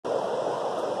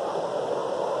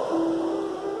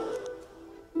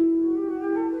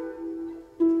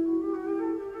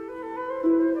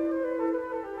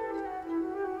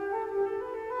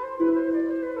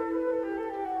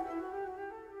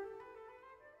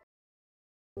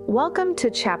Welcome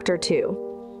to Chapter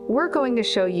 2. We're going to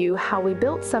show you how we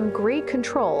built some grade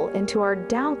control into our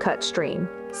downcut stream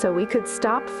so we could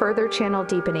stop further channel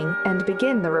deepening and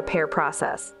begin the repair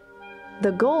process.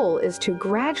 The goal is to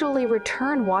gradually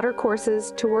return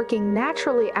watercourses to working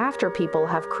naturally after people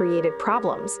have created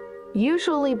problems,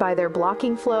 usually by their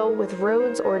blocking flow with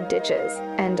roads or ditches,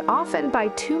 and often by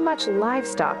too much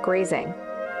livestock grazing.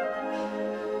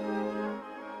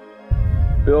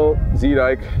 Bill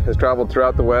Zeedyk has traveled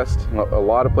throughout the West, a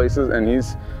lot of places, and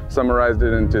he's summarized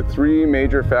it into 3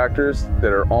 major factors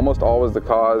that are almost always the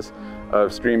cause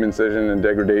of stream incision and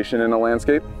degradation in a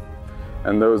landscape.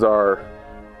 And those are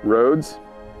roads,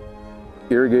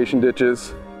 irrigation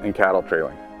ditches, and cattle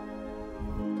trailing.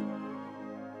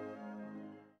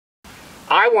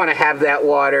 I want to have that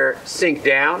water sink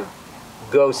down,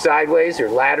 go sideways or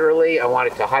laterally. I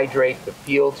want it to hydrate the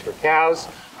fields for cows.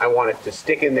 I want it to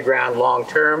stick in the ground long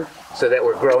term so that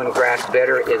we're growing grass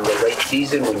better in the late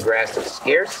season when grass is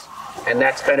scarce. And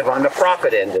that's kind of on the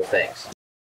profit end of things.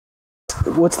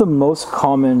 What's the most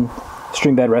common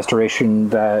stream bed restoration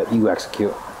that you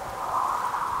execute?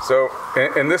 So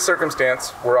in this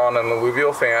circumstance, we're on an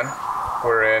alluvial fan.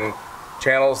 We're in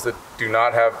channels that do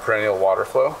not have perennial water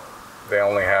flow. They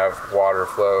only have water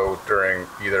flow during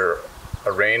either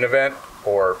a rain event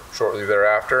or shortly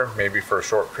thereafter, maybe for a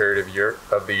short period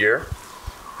of the year.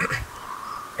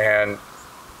 And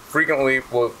frequently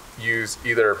we'll use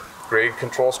either grade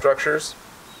control structures,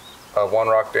 a one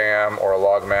rock dam or a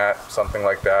log mat, something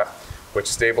like that, which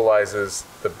stabilizes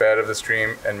the bed of the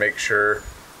stream and makes sure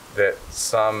that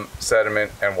some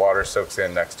sediment and water soaks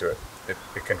in next to it.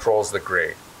 It controls the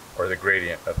grade or the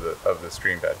gradient of the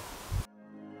stream bed.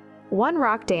 One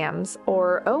rock dams,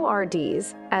 or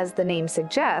ORDs, as the name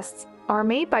suggests, are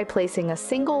made by placing a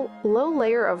single, low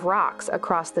layer of rocks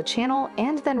across the channel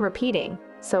and then repeating,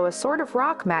 so a sort of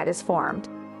rock mat is formed.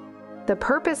 The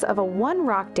purpose of a one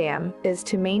rock dam is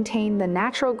to maintain the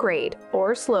natural grade,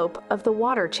 or slope, of the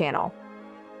water channel.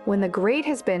 When the grade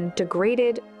has been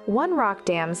degraded, one rock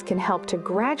dams can help to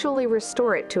gradually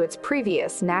restore it to its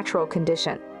previous natural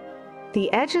condition.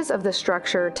 The edges of the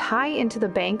structure tie into the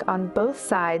bank on both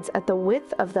sides at the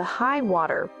width of the high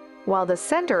water, while the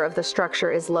center of the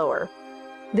structure is lower.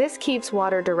 This keeps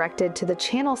water directed to the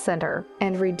channel center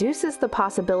and reduces the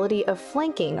possibility of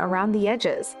flanking around the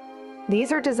edges.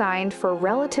 These are designed for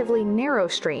relatively narrow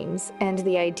streams, and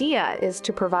the idea is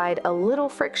to provide a little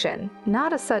friction,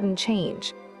 not a sudden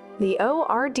change. The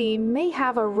ORD may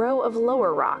have a row of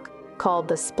lower rock, called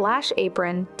the splash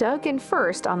apron, dug in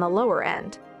first on the lower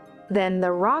end. Then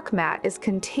the rock mat is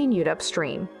continued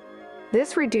upstream.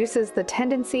 This reduces the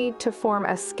tendency to form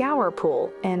a scour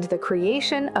pool and the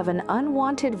creation of an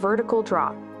unwanted vertical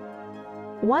drop.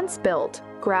 Once built,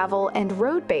 gravel and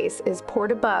road base is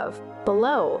poured above,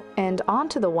 below, and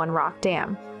onto the one rock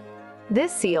dam.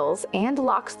 This seals and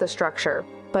locks the structure,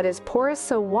 but is porous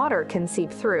so water can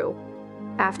seep through.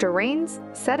 After rains,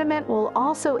 sediment will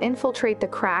also infiltrate the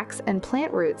cracks and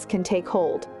plant roots can take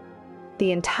hold.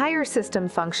 The entire system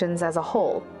functions as a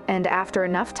whole, and after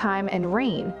enough time and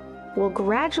rain, will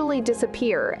gradually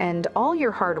disappear and all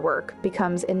your hard work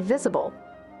becomes invisible.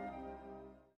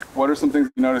 What are some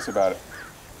things you notice about it?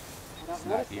 It's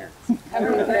not here.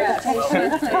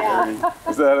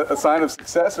 Is that a sign of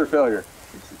success or failure?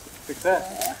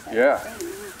 Success. Yeah,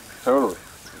 totally.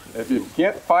 If you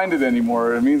can't find it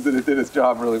anymore, it means that it did its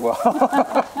job really well.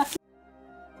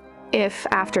 If,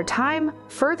 after time,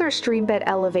 further stream bed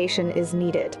elevation is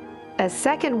needed, a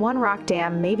second one rock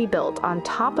dam may be built on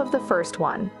top of the first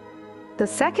one. The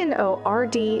second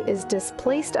ORD is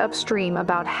displaced upstream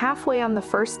about halfway on the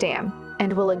first dam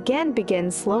and will again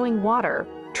begin slowing water,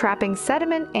 trapping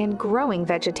sediment and growing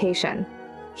vegetation.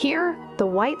 Here, the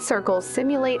white circles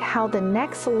simulate how the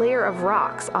next layer of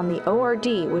rocks on the ORD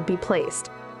would be placed.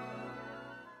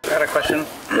 I got a question.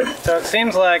 So it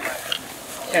seems like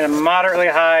in a moderately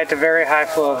high to very high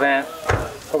flow event,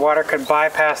 the water could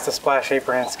bypass the splash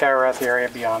apron and scour out the area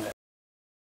beyond it.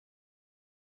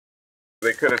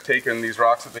 They could have taken these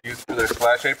rocks that they used for their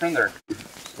splash apron, they're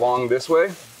long this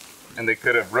way, and they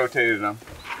could have rotated them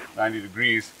 90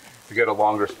 degrees to get a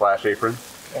longer splash apron.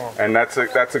 Yeah. And that's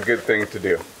a good thing to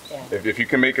do. Yeah. If you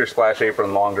can make your splash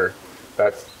apron longer,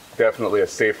 that's definitely a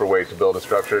safer way to build a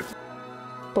structure.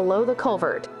 Below the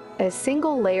culvert, a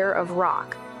single layer of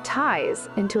rock ties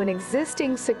into an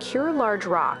existing secure large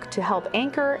rock to help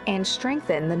anchor and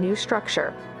strengthen the new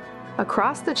structure.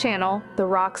 Across the channel, the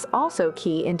rocks also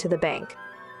key into the bank.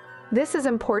 This is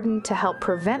important to help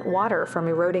prevent water from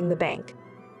eroding the bank.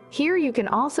 Here you can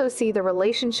also see the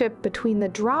relationship between the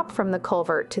drop from the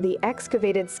culvert to the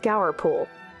excavated scour pool.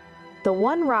 The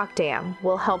one rock dam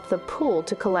will help the pool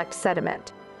to collect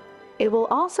sediment. It will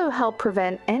also help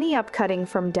prevent any upcutting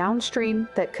from downstream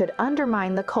that could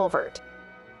undermine the culvert.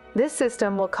 This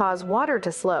system will cause water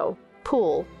to slow,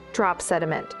 pool, drop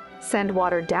sediment, send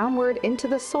water downward into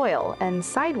the soil and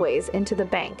sideways into the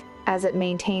bank as it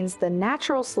maintains the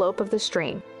natural slope of the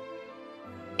stream.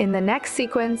 In the next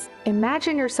sequence,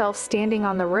 imagine yourself standing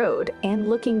on the road and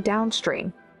looking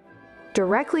downstream.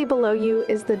 Directly below you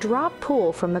is the drop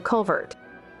pool from the culvert.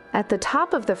 At the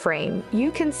top of the frame,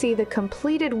 you can see the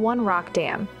completed one rock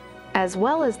dam, as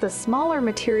well as the smaller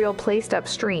material placed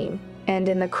upstream and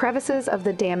in the crevices of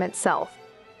the dam itself.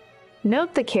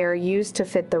 Note the care used to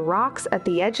fit the rocks at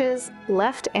the edges,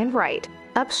 left and right,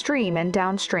 upstream and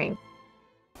downstream.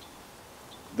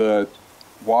 The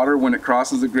water, when it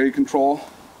crosses the grade control,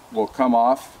 will come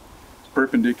off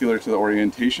perpendicular to the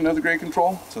orientation of the grade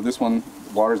control. So this one,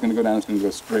 the water is going to go down, it's going to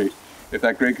go straight. If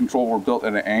that grade control were built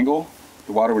at an angle,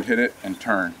 the water would hit it and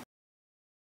turn.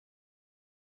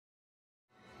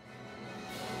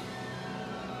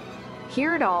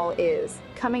 Here it all is,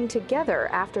 coming together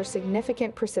after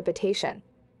significant precipitation.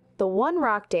 The one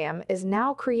rock dam is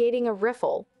now creating a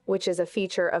riffle, which is a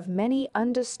feature of many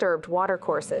undisturbed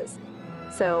watercourses.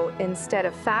 So instead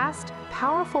of fast,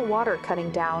 powerful water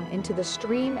cutting down into the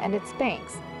stream and its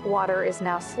banks, water is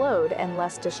now slowed and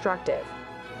less destructive.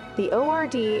 The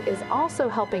ORD is also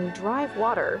helping drive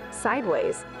water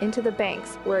sideways into the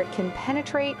banks where it can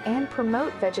penetrate and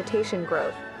promote vegetation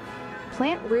growth.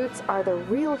 Plant roots are the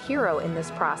real hero in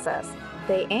this process.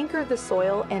 They anchor the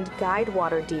soil and guide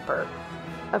water deeper.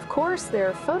 Of course,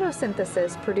 their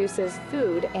photosynthesis produces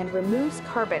food and removes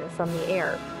carbon from the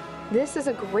air. This is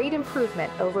a great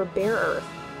improvement over bare earth.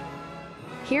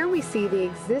 Here we see the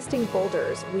existing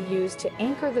boulders we use to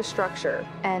anchor the structure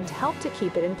and help to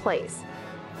keep it in place.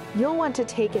 You'll want to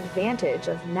take advantage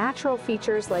of natural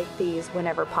features like these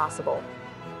whenever possible.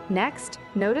 Next,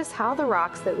 notice how the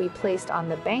rocks that we placed on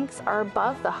the banks are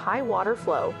above the high water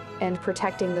flow and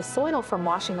protecting the soil from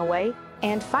washing away.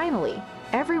 And finally,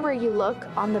 everywhere you look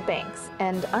on the banks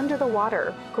and under the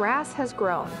water, grass has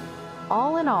grown.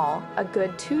 All in all, a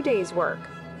good 2 days' work.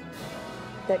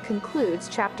 That concludes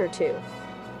Chapter 2.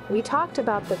 We talked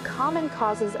about the common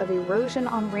causes of erosion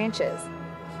on ranches,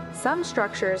 some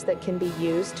structures that can be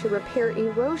used to repair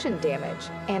erosion damage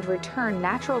and return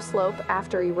natural slope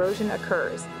after erosion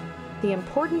occurs, the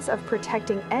importance of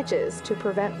protecting edges to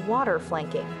prevent water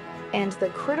flanking, and the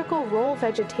critical role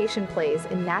vegetation plays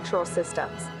in natural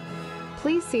systems.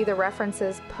 Please see the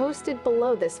references posted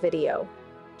below this video.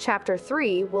 Chapter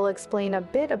 3 will explain a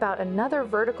bit about another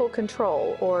vertical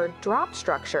control or drop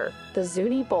structure, the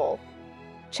Zuni bowl.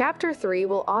 Chapter 3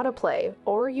 will autoplay,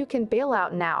 or you can bail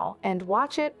out now and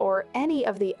watch it or any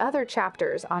of the other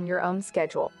chapters on your own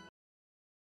schedule.